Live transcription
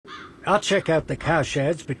I'll check out the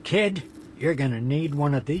cowsheds, but kid, you're gonna need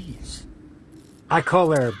one of these. I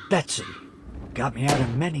call her Betsy. Got me out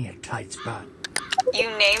of many a tight spot.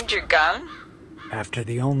 You named your gun? After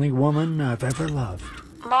the only woman I've ever loved.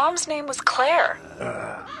 Mom's name was Claire.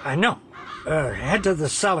 I know. Head to the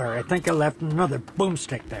cellar. I think I left another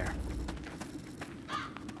boomstick there.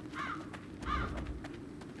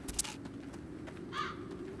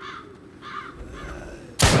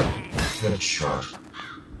 Good shot.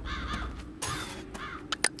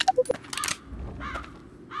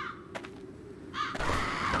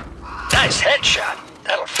 Nice headshot.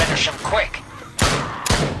 That'll finish him quick.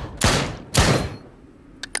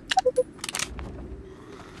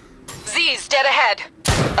 Z's dead ahead.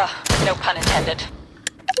 No pun intended.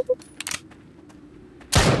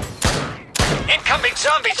 Incoming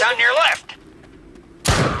zombies on your left.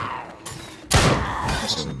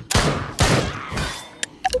 Awesome.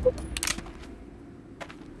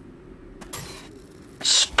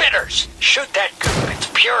 Spitters! Shoot that goop. It's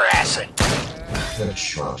pure acid. Good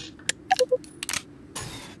shot.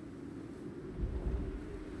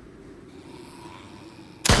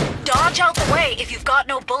 Dodge out the way if you've got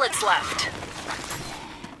no bullets left.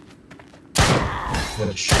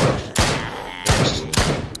 Good shot. Excellent.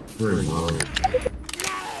 Very well.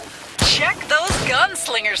 Check those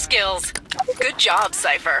gunslinger skills. Good job,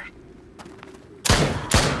 Cypher.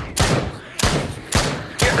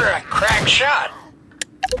 You're a crack shot.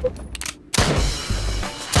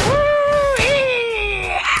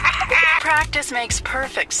 Practice makes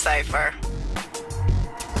perfect, Cypher.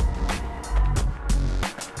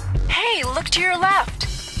 Hey, look to your left.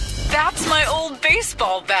 That's my old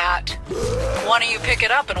baseball bat. Why don't you pick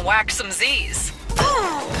it up and whack some Z's?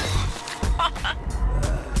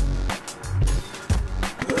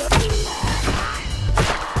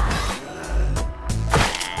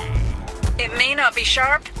 It may not be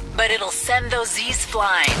sharp, but it'll send those Z's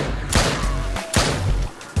flying.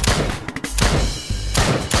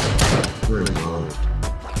 Very well.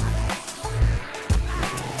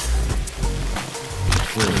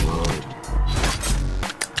 Very well.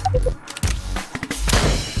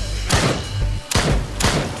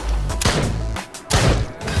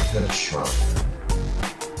 Good shot.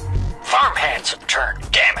 Farmhands have turned.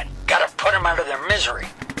 Damn it. Gotta put them out of their misery.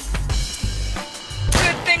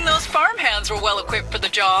 Good thing those farmhands were well equipped for the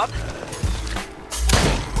job.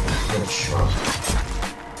 Good shot.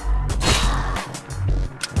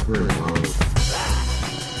 Very well.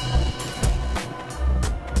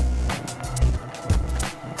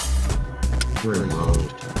 Very well.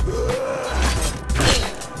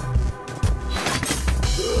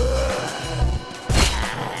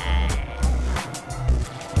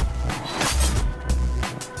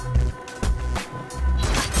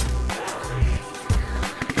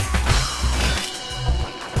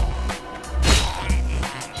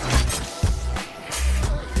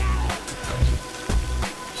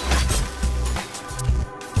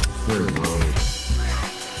 Very well.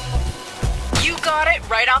 You got it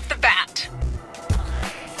right off the bat.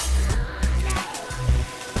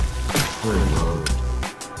 Very well.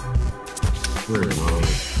 Very well.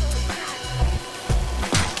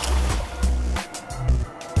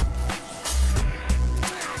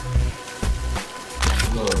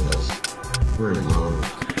 Very low.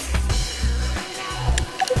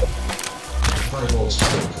 5 volts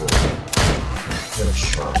critical. Good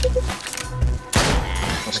shot.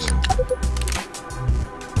 Awesome.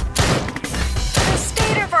 The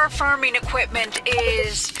state of our farming equipment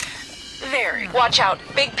is very. Watch out.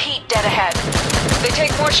 Big Pete dead ahead. They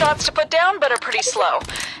take more shots to put down, but are pretty slow.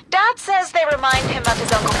 Dad says they remind him of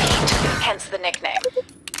his Uncle Pete, hence the nickname.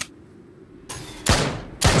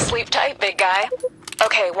 Sleep tight, big guy.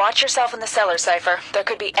 Okay, watch yourself in the cellar, Cypher. There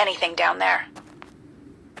could be anything down there.